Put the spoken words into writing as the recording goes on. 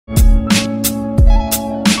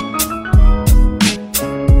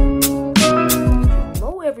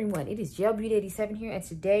is Gel Beauty 87 here, and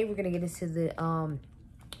today we're gonna get into the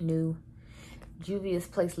new Juvia's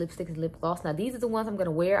Place lipstick and lip gloss. Now these are the ones I'm gonna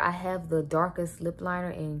wear. I have the darkest lip liner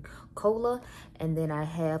in Cola, and then I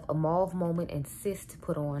have a Mauve Moment and Sis to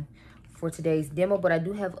put on for today's demo, but I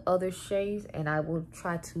do have other shades, and I will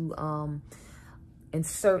try to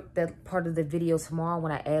insert that part of the video tomorrow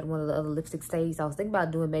when I add one of the other lipstick shades. I was thinking about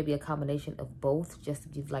doing maybe a combination of both just to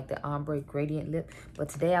give like the ombre gradient lip, but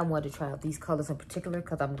today I wanted to try out these colors in particular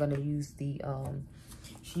because I'm going to use the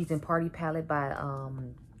She's in Party palette by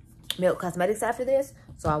Milk Cosmetics after this.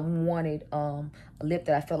 So I wanted a lip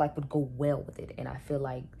that I felt like would go well with it, and I feel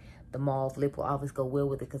like the mauve lip will always go well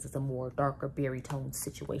with it because it's a more darker berry tone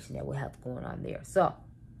situation that we'll have going on there. So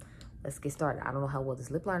let's get started. I don't know how well this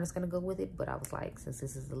lip liner is going to go with it, but I was like, since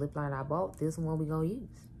this is the lip liner I bought, this one we're going to use.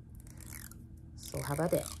 So how about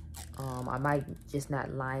that? I might just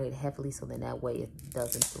not line it heavily so then that way it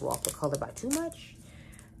doesn't throw off the color by too much.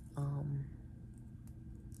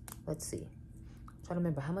 Let's see. I'm trying to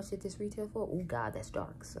remember, how much did this retail for? Oh, God, that's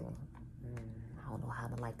dark. So I don't know how I'm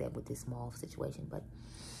going to like that with this mauve situation, but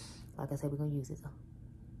like I said, we're going to use it though.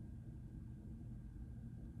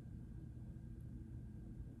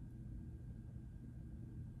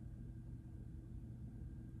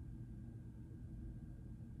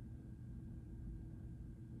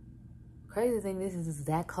 Crazy thing, this is the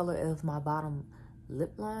exact color of my bottom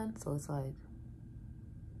lip line, so it's like,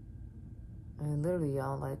 I mean, literally,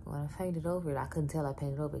 y'all, like, when I painted over it, I couldn't tell I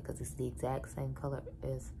painted over it because it's the exact same color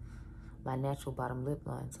as my natural bottom lip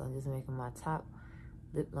line. So I'm just making my top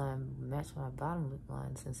lip line match my bottom lip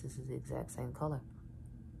line since this is the exact same color.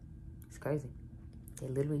 It's crazy. They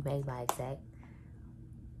literally made my exact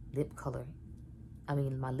lip color, I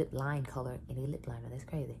mean, my lip line color in a lip liner. That's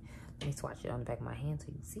crazy. Let me swatch it on the back of my hand so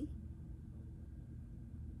you can see.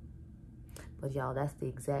 But y'all, that's the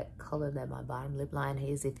exact color that my bottom lip line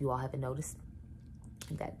is, if you all haven't noticed.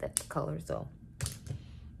 That's the color, so.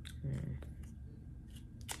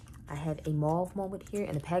 I have a mauve moment here,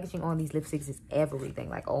 and the packaging on these lipsticks is everything.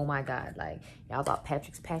 Like, oh my God, like, y'all thought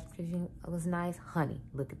Patrick's packaging was nice? Honey,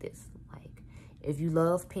 look at this. Like, if you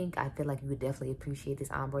love pink, I feel like you would definitely appreciate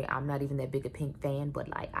this ombre. I'm not even that big a pink fan, but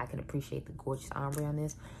like, I can appreciate the gorgeous ombre on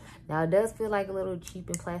this. Now, it does feel like a little cheap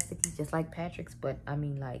and plasticky, just like Patrick's, but I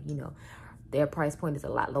mean, like, you know, their price point is a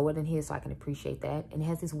lot lower than his, so I can appreciate that. And it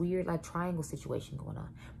has this weird, like, triangle situation going on.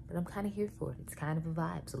 But I'm kind of here for it. It's kind of a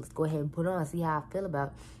vibe. So let's go ahead and put it on and see how I feel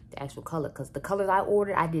about the actual color. Because the colors I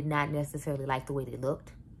ordered, I did not necessarily like the way they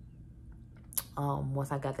looked.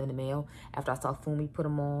 Once I got them in the mail, after I saw Fumi put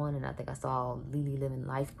them on, and I think I saw Lily Living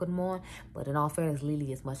Life put them on. But in all fairness,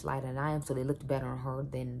 Lily is much lighter than I am, so they looked better on her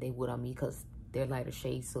than they would on me because they're lighter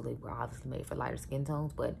shades, so they were obviously made for lighter skin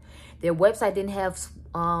tones. But their website didn't have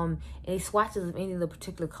any swatches of any of the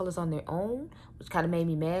particular colors on their own, which kind of made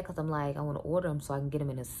me mad because I'm like, I want to order them so I can get them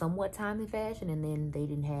in a somewhat timely fashion, and then they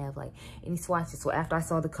didn't have like any swatches. So after I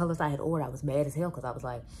saw the colors I had ordered, I was mad as hell because I was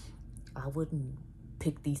like, I wouldn't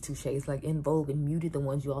pick these two shades like In Vogue and Muted, the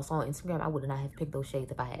ones you all saw on Instagram. I would not have picked those shades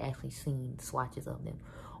if I had actually seen swatches of them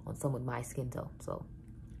on some with my skin tone. So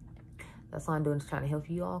that's all I'm doing, is trying to help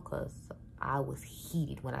you all, because I was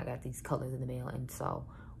heated when I got these colors in the mail and saw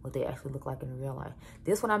what they actually look like in real life.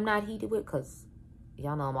 This one I'm not heated with because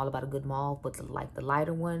y'all know I'm all about a good mauve, but the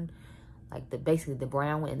lighter one, like basically the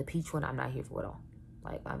brown one and the peach one, I'm not here for it all.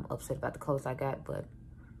 Like, I'm upset about the colors I got, but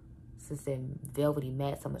since they're velvety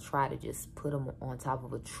mattes, I'm gonna try to just put them on top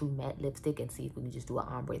of a true matte lipstick and see if we can just do an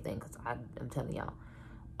ombre thing, because I'm telling y'all,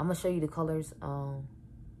 I'm gonna show you the colors, but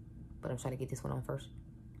I'm trying to get this one on first.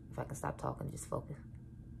 If I can stop talking and just focus.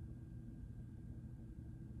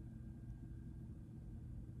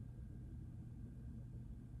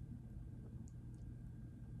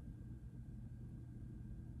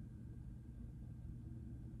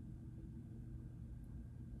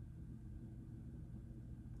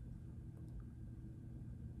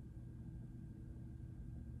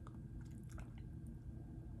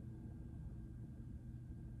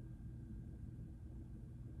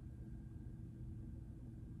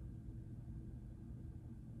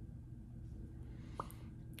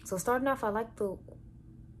 So starting off, I like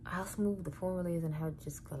how smooth the formula is and how it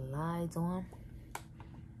just glides on.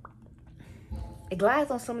 It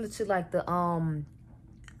glides on similar to like the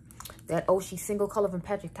that Oshi single color from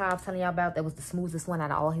Patrick Ta I was telling y'all about. That was the smoothest one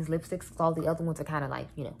out of all his lipsticks. All the other ones are kind of like,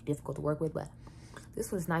 you know, difficult to work with, but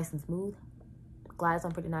this one's nice and smooth. Glides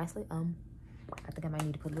on pretty nicely. I think I might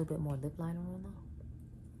need to put a little bit more lip liner on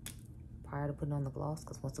though prior to putting on the gloss,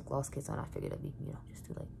 because once the gloss gets on, I figured it'd be, you know, just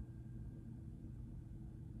too late.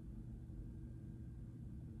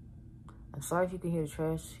 I'm sorry if you can hear the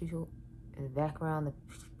trash people In the background, the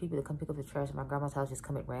people that come pick up the trash at my grandma's house just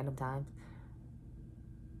come at random times.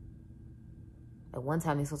 At one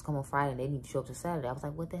time, they supposed to come on Friday and they need to show up to Saturday. I was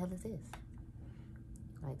like, what the hell is this?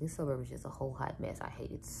 Like, this suburb is just a whole hot mess. I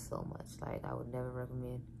hate it so much. Like, I would never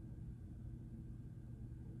recommend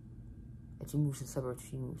that you move to the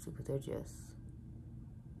suburbs you move to, because they're just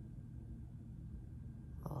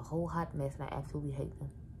a whole hot mess, and I absolutely hate them.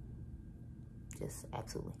 Just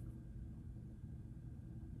absolutely.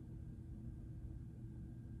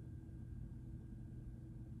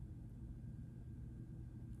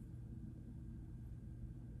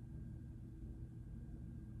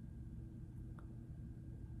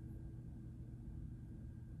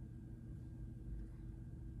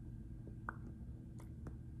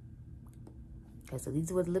 Okay, so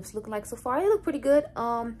these are what the lips look like so far. They look pretty good.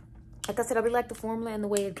 Like I said, I really like the formula and the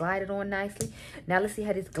way it glided on nicely. Now let's see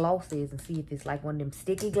how this gloss is and see if it's like one of them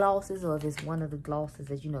sticky glosses or if it's one of the glosses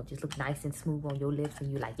that, you know, just look nice and smooth on your lips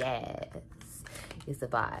and you're like, yes, it's a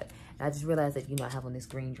vibe. And I just realized that, you know, I have on this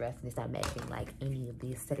green dress and it's not matching like any of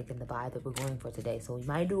the aesthetic and the vibe that we're going for today. So we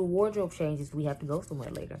might do a wardrobe change if we have to go somewhere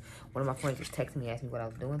later. One of my friends just texted me, asked me what I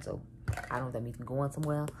was doing. So I don't know if that means I'm going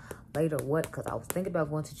somewhere later or what, because I was thinking about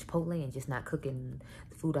going to Chipotle and just not cooking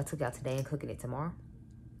the food I took out today and cooking it tomorrow.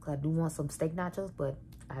 Because I do want some steak nachos, but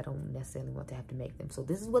I don't necessarily want to have to make them. So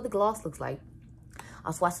this is what the gloss looks like.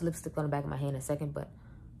 I'll swatch the lipstick on the back of my hand in a second, but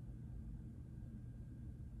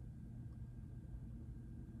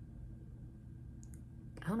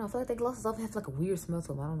I don't know. I feel like the glosses often have like a weird smell to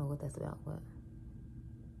them. I don't know what that's about, but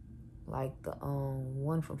like the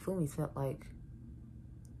one from Fumi smelled like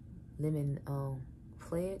lemon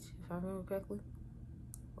pledge, if I remember correctly.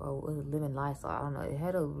 Or was it lemon Lysol? I don't know. It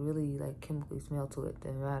had a really like chemically smell to it that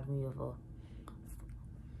reminded me of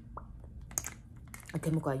a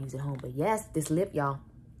chemical I use at home. But yes, this lip, y'all.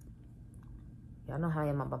 Y'all know how I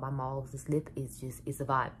am about my mauves. This lip is just, it's a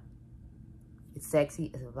vibe. It's sexy,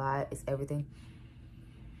 it's a vibe, it's everything.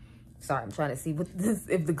 Sorry, I'm trying to see what this,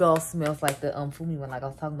 if the gloss smells like the Fumi one like I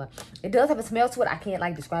was talking about. It does have a smell to it. I can't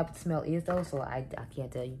like describe what the smell is though, so I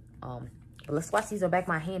can't tell you. But let's swatch these on the back of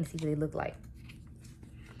my hand and see what they look like.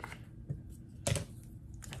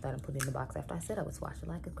 I thought I'd put it in the box after I said I would swatch it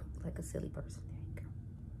like a silly person. There you go.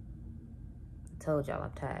 I told y'all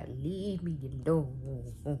I'm tired. Leave me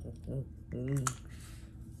alone. Oh,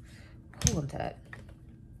 I'm tired.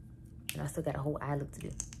 And I still got a whole eye look to do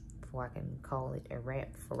before I can call it a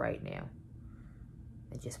wrap for right now.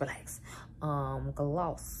 And just relax.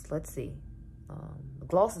 Gloss. Let's see. The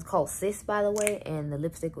gloss is called Sis, by the way, and the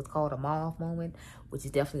lipstick was called a Mauve Moment, which is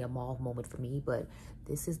definitely a mauve moment for me, but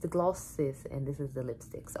this is the gloss Sis, and this is the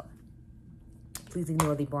lipstick, so please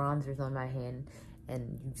ignore the bronzers on my hand,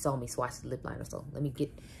 and you saw me swatch the lip liner, so let me get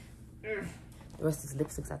the rest of these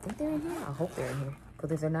lipsticks. I think they're in here. I hope they're in here,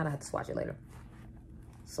 because if they're not, I have to swatch it later.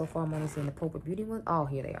 So far, I'm only seeing the Proper Beauty one. Oh,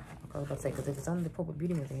 here they are. I was about to say, because if it's only the Proper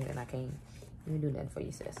Beauty ones in here, then I can't even do nothing for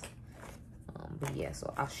you, sis. But yeah,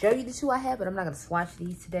 so I'll show you the two I have, but I'm not going to swatch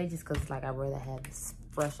these today just because, like, I'd rather have this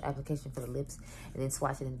fresh application for the lips and then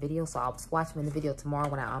swatch it in the video. So I'll swatch them in the video tomorrow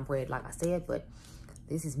when I ombre it, like I said, but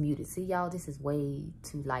this is muted. See, y'all, this is way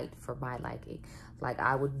too light for my liking. Like,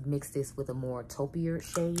 I would mix this with a more taupier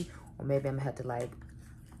shade, or maybe I'm going to have to, like,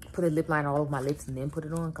 put a lip liner all over my lips and then put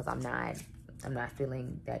it on, because I'm not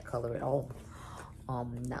feeling that color at all.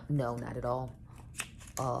 No, not at all.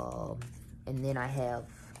 And then I have,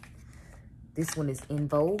 this one is In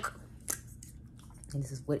Vogue, and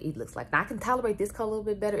this is what it looks like. Now, I can tolerate this color a little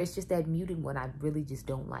bit better. It's just that muted one I really just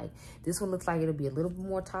don't like. This one looks like it'll be a little bit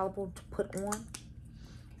more tolerable to put on.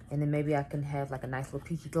 And then maybe I can have like a nice little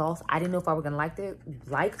peachy gloss. I didn't know if I were gonna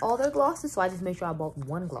like all their glosses, so I just made sure I bought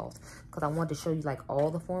one gloss because I wanted to show you like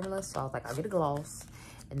all the formulas. So I was like, I'll get a gloss,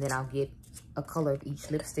 and then I'll get a color of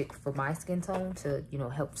each lipstick for my skin tone to, you know,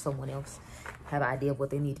 help someone else have an idea of what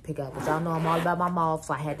they need to pick out. But y'all know I'm all about my mauve,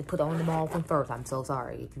 so I had to put on the mauve one first. I'm so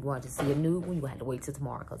sorry. If you wanted to see a nude one, you had to wait till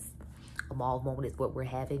tomorrow, because a mauve moment is what we're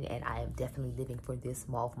having, and I am definitely living for this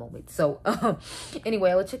mauve moment. So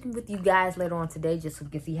anyway, I'll check in with you guys later on today just so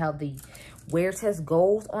we can see how the wear test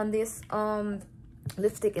goes on this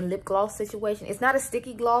lipstick and lip gloss situation. It's not a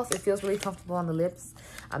sticky gloss. It feels really comfortable on the lips.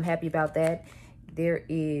 I'm happy about that. There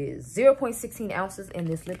is 0.16 ounces in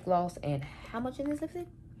this lip gloss, and how much in this lipstick?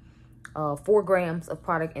 4 grams of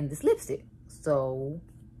product in this lipstick. So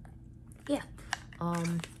yeah,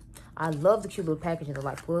 I love the cute little packaging. It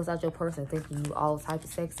like pulls out your purse and thinking you all type of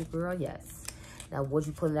sexy, girl. Yes. Now, would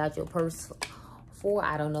you pull it out your purse for?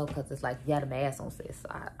 I don't know, because it's like you got a mask on, sis.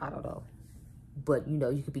 I don't know. But, you know,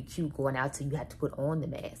 you could be cute going out till you have to put on the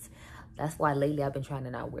mask. That's why lately I've been trying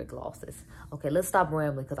to not wear glosses. Okay, let's stop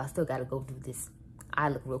rambling because I still got to go do this eye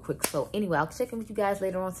look real quick. So anyway, I'll check in with you guys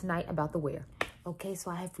later on tonight about the wear. Okay,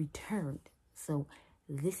 so I have returned. So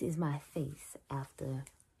this is my face after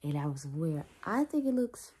 8 hours of wear. I think it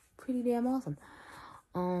looks pretty damn awesome.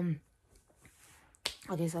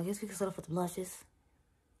 Okay, so I guess we can start off with the blushes.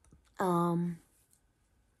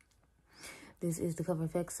 This is the Cover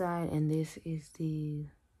FX side, and this is the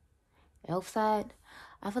e.l.f. side.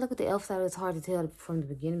 I feel like with the e.l.f. side, it's hard to tell from the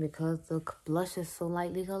beginning because the blush is so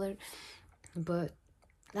lightly colored. But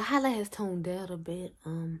the highlight has toned down a bit.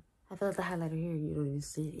 I feel like the highlighter here, you don't even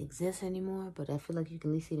see it exist anymore. But I feel like you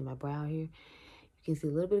can at least see it in my brow here. You can see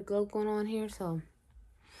a little bit of glow going on here. So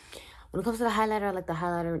when it comes to the highlighter, I like the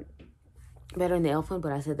highlighter better in the e.l.f. one.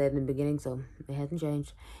 But I said that in the beginning, so it hasn't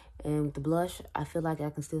changed. And with the blush, I feel like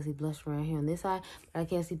I can still see blush right here on this side. But I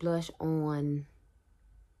can't see blush on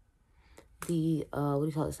the, what do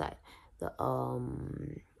you call it side? The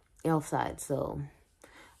e.l.f. side. So,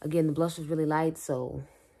 again, the blush is really light, so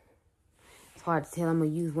it's hard to tell. I'm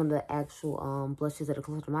going to use one of the actual blushes that are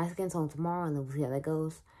closer to my skin tone tomorrow, and then we'll see how that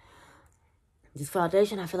goes. This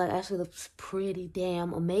foundation, I feel like actually looks pretty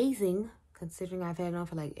damn amazing, considering I've had it on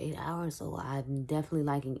for like 8 hours, so I'm definitely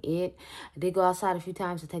liking it. I did go outside a few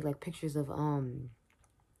times to take like pictures of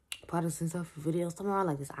products and stuff for videos tomorrow,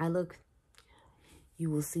 like this eye look. You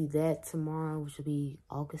will see that tomorrow, which will be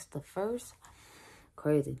August the 1st.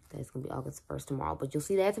 Crazy, that's gonna be August 1st tomorrow, but you'll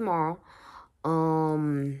see that tomorrow.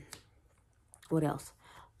 What else?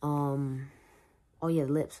 Oh yeah,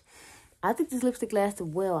 the lips. I think this lipstick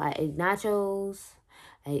lasted well. I ate nachos,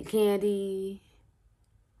 I ate candy,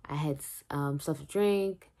 I had stuff to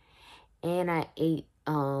drink, and I ate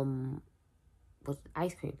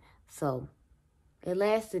ice cream. So it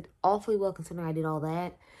lasted awfully well considering I did all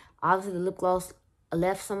that. Obviously the lip gloss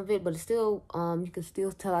left some of it, but it's still you can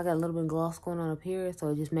still tell I got a little bit of gloss going on up here, so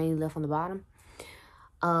it just mainly left on the bottom.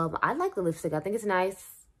 I like the lipstick. I think it's nice.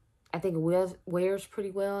 I think it wears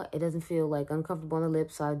pretty well. It doesn't feel like uncomfortable on the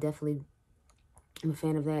lips, so I definitely am a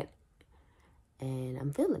fan of that, and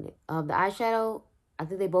I'm feeling it. The eyeshadow, I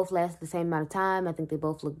think they both last the same amount of time. I think they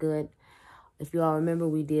both look good. If you all remember,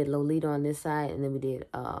 we did Lolita on this side, and then we did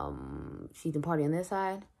Sheath and Party on this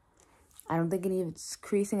side. I don't think any of it's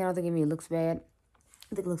creasing. I don't think any of it looks bad.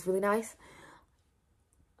 I think it looks really nice.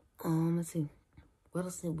 Let's see. What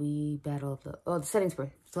else did we battle up? The setting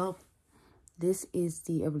spray. So this is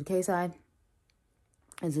the Urban Decay side.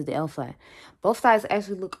 This is the e.l.f. side. Both sides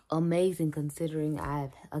actually look amazing considering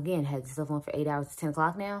I've, again, had this stuff on for 8 hours. It's 10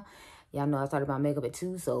 o'clock now. Y'all know I started my makeup at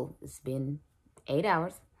 2, so it's been 8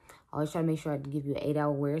 hours. I always try to make sure I give you an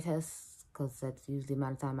 8-hour wear test because that's usually the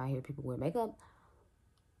amount of time I hear people wear makeup.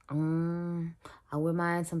 I wear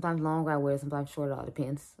mine sometimes longer. I wear it sometimes shorter. It all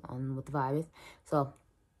depends on what the vibe is. So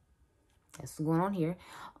that's what's going on here.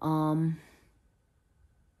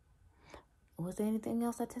 Was there anything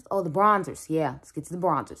else I tested? Oh, the bronzers. Yeah, let's get to the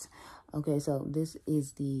bronzers. Okay, so this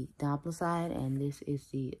is the Doppler side, and this is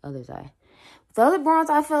the other side. The other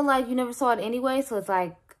bronzer, I feel like you never saw it anyway, so it's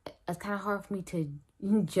like, it's kind of hard for me to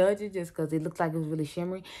judge it just because it looks like it was really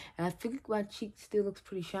shimmery. And I feel like my cheek still looks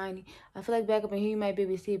pretty shiny. I feel like back up in here you might be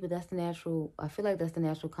able to see it, but that's the natural, I feel like that's the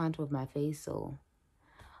natural contour of my face, so.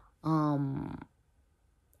 I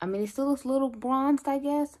mean, it still looks a little bronzed, I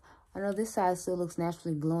guess. I know this side still looks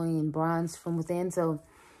naturally glowing and bronzed from within, so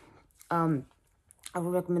I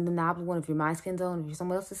would recommend the Noble one if you're my skin tone, if you're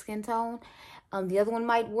someone else's skin tone. The other one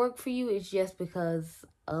might work for you. It's just because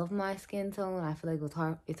of my skin tone. I feel like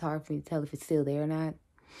it's hard for me to tell if it's still there or not.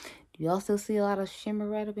 Do you also see a lot of shimmer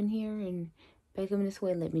right up in here and back up in this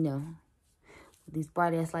way? Let me know. With these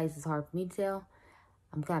bright ass lights, it's hard for me to tell.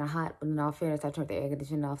 I'm kind of hot, but in all fairness, I turned the air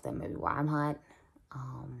conditioning off. That may be why I'm hot.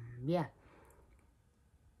 Yeah.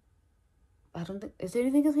 I don't think, is there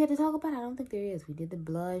anything else we had to talk about? I don't think there is. We did the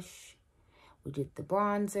blush. We did the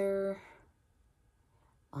bronzer.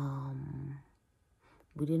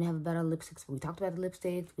 We didn't have a better lipsticks. We talked about the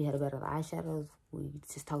lipsticks. We had a better eyeshadows. We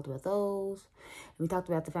just talked about those. And we talked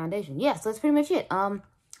about the foundation. Yeah, so that's pretty much it. I'm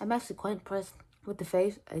actually quite impressed with the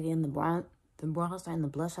face. Again, the bronzer and the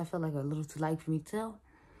blush I feel like are a little too light for me to tell.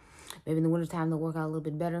 Maybe in the wintertime they'll work out a little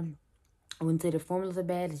bit better. I wouldn't say the formulas are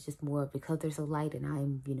bad. It's just more because they're so light and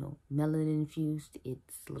I'm, you know, melanin infused.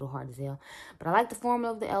 It's a little hard to tell. But I like the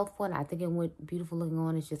formula of the e.l.f. one. I think it went beautiful looking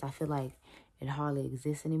on. It's just I feel like it hardly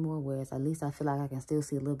exists anymore. Whereas at least I feel like I can still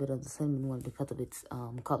see a little bit of the cinnamon one because of its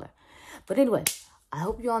color. But anyway, I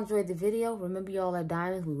hope you all enjoyed the video. Remember, you all are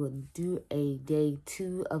diamonds. We will do a day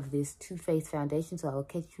 2 of this Too Faced foundation. So I will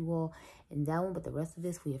catch you all in that one. But the rest of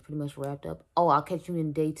this, we have pretty much wrapped up. Oh, I'll catch you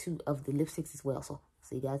in day 2 of the lipsticks as well. So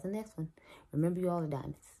see you guys in the next one. Remember, you all are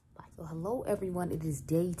diamonds. So hello everyone, it is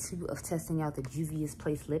day 2 of testing out the Juvia's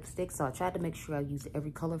Place lipstick. So I tried to make sure I used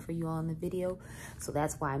every color for you all in the video. So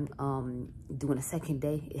that's why I'm doing a second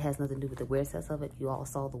day. It has nothing to do with the wear test of it. You all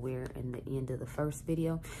saw the wear in the end of the first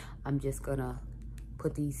video. I'm just gonna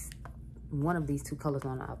put one of these two colors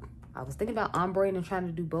on. I was thinking about ombre and trying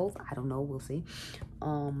to do both. I don't know, we'll see. But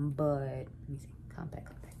let me see,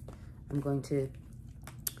 compact. I'm going to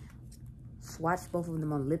swatch both of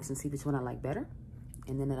them on lips and see which one I like better.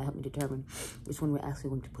 And then that'll help me determine which one we're actually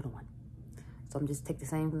going to put on. So I'm just take the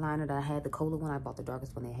same liner that I had, the Cola one. I bought the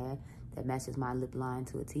darkest one they had that matches my lip line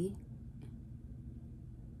to a T.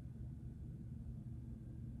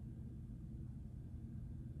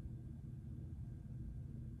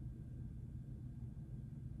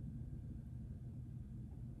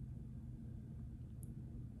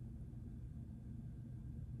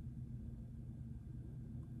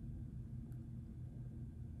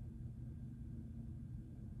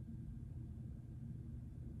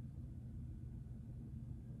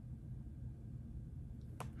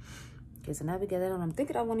 Okay, so now we got that on. I'm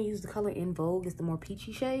thinking I want to use the color In Vogue. It's the more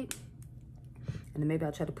peachy shade. And then maybe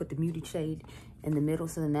I'll try to put the muted shade in the middle.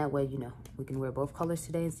 So then that way, you know, we can wear both colors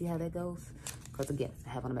today and see how that goes. Because again, I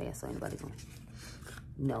have on a mask, so anybody's gonna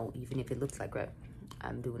know, even if it looks like crap,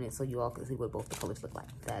 I'm doing it so you all can see what both the colors look like.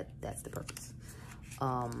 That's the purpose.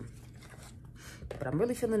 But I'm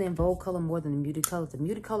really feeling the In Vogue color more than the muted color. The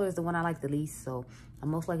muted color is the one I like the least, so I'm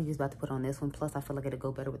most likely just about to put on this one. Plus, I feel like it'll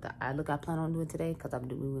go better with the eye look I plan on doing today because I'm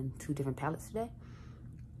doing 2 different palettes today.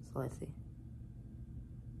 So let's see.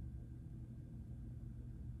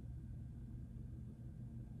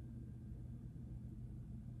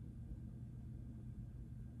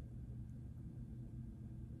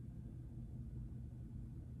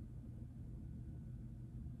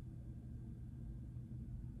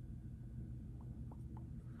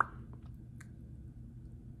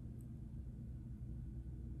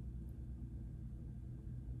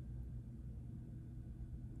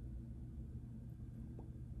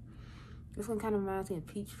 This one kind of reminds me of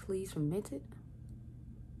Peach Fleas from Minted.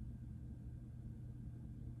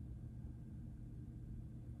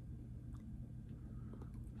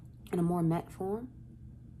 In a more matte form.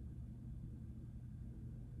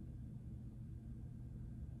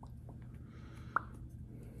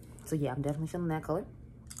 So yeah, I'm definitely feeling that color.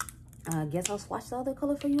 I guess I'll swatch the other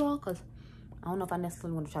color for you all because I don't know if I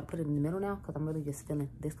necessarily want to try to put it in the middle now because I'm really just feeling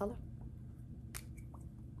this color.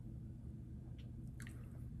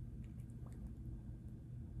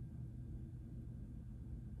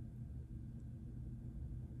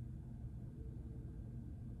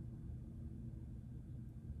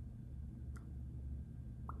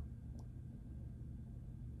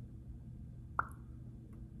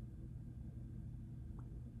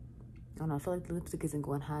 I don't know, I feel like the lipstick isn't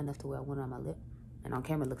going high enough to where I want it on my lip. And on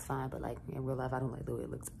camera it looks fine, but like in real life, I don't like the way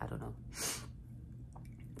it looks. I don't know.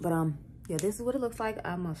 But yeah, this is what it looks like.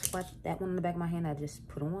 I'm gonna swatch that one in the back of my hand I just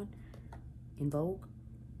put on In Vogue.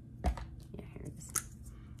 Yeah, here it is.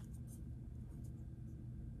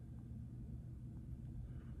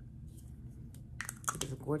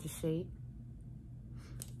 It's a gorgeous shade.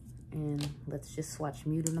 And let's just swatch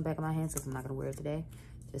Mute in the back of my hand since I'm not gonna wear it today.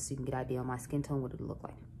 Just so you can get an idea on my skin tone, what it'll look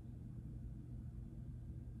like.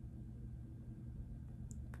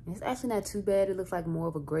 It's actually not too bad. It looks like more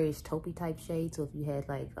of a grayish taupey type shade. So if you had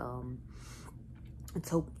like a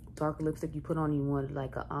taupe darker lipstick you put on, you wanted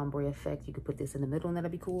like an ombre effect, you could put this in the middle and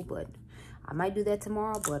that'd be cool. But I might do that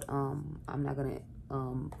tomorrow, but I'm not gonna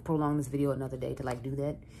prolong this video another day to like do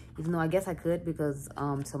that. Even though I guess I could because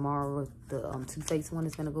tomorrow the Too Faced one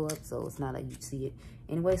is gonna go up, so it's not like you see it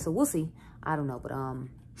anyway. So we'll see. I don't know, but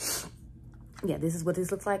yeah, this is what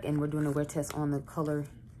this looks like, and we're doing a wear test on the color,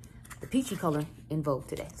 the peachy color In Vogue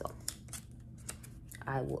today. So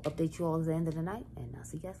I will update you all at the end of the night, and I'll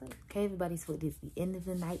see you guys later. Okay, everybody, so it is the end of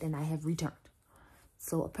the night, and I have returned.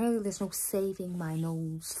 So apparently there's no saving my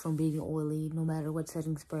nose from being oily, no matter what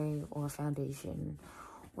setting spray or foundation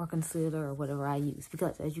or concealer or whatever I use,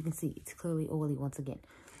 because as you can see, it's clearly oily once again.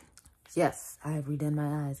 Yes, I have redone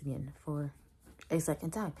my eyes again for a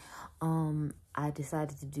second time. I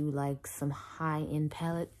decided to do like some high-end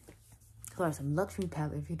palette, or some luxury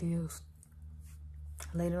palette videos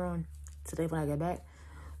later on today when I get back.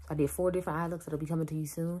 So I did 4 different eye looks that'll be coming to you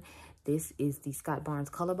soon. This is the Scott Barnes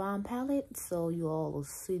Color Bomb palette, so you all will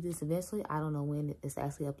see this eventually. I don't know when it's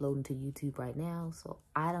actually uploading to YouTube right now, so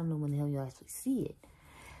I don't know when the hell you'll actually see it,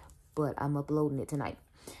 but I'm uploading it tonight.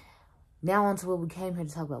 Now on to what we came here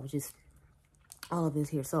to talk about, which is all of this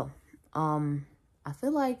here. So I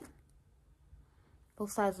feel like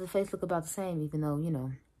both sides of the face look about the same, even though, you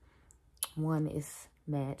know, one is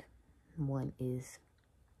matte, one is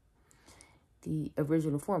the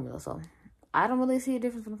original formula. So I don't really see a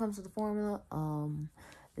difference when it comes to the formula. And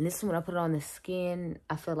this one, when I put it on the skin,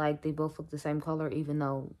 I feel like they both look the same color, even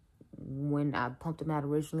though when I pumped them out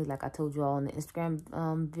originally, like I told you all in the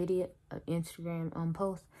Instagram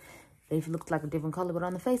post, they looked like a different color, but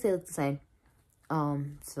on the face they look the same.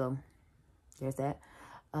 So there's that.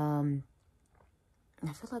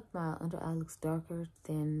 I feel like my under eye looks darker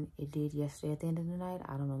than it did yesterday at the end of the night.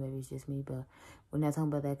 I don't know, maybe it's just me, but we're not talking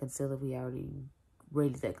about that concealer. We already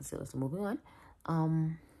rated that concealer, so moving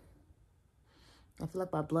on. I feel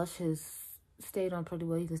like my blush has stayed on pretty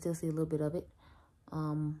well. You can still see a little bit of it.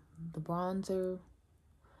 The bronzer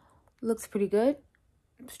looks pretty good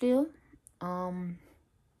still.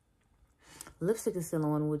 Lipstick is still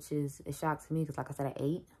on, which is a shock to me because, like I said, I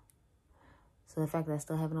ate. So the fact that I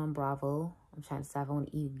still have it on Bravo, I'm trying to decide if I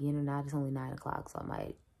want to eat again or not. It's only 9 o'clock, so I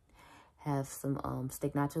might have some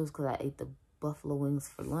steak nachos because I ate the buffalo wings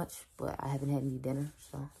for lunch, but I haven't had any dinner.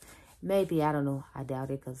 So maybe, I don't know. I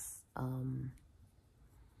doubt it because I'm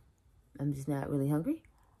just not really hungry.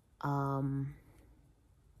 I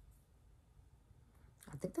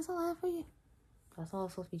think that's all I have for you. That's all I'm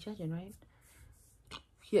supposed to be judging, right?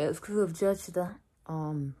 Yes, because I've judged the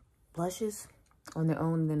blushes on their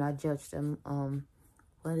own, and then I judged them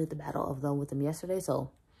when I did the battle of them with them yesterday.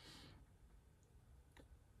 So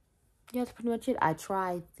yeah, that's pretty much it. I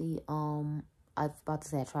tried the I was about to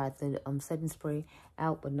say I tried the setting spray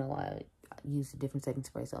out, but no, I used a different setting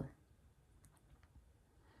spray. So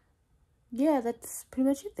yeah, that's pretty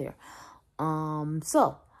much it there.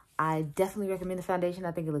 So I definitely recommend the foundation.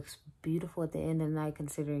 I think it looks beautiful at the end of the night,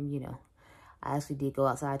 considering, you know, I actually did go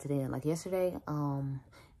outside today and like yesterday.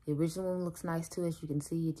 The original one looks nice too, as you can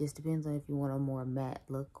see. It just depends on if you want a more matte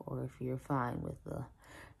look or if you're fine with the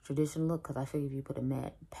traditional look, because I figure if you put a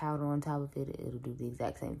matte powder on top of it, it'll do the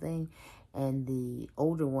exact same thing. And the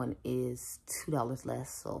older one is $2 less,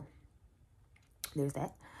 so there's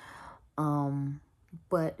that.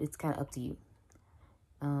 But it's kind of up to you.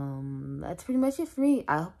 That's pretty much it for me.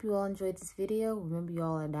 I hope you all enjoyed this video. Remember, you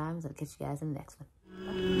all are diamonds. I'll catch you guys in the next one.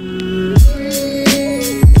 Bye.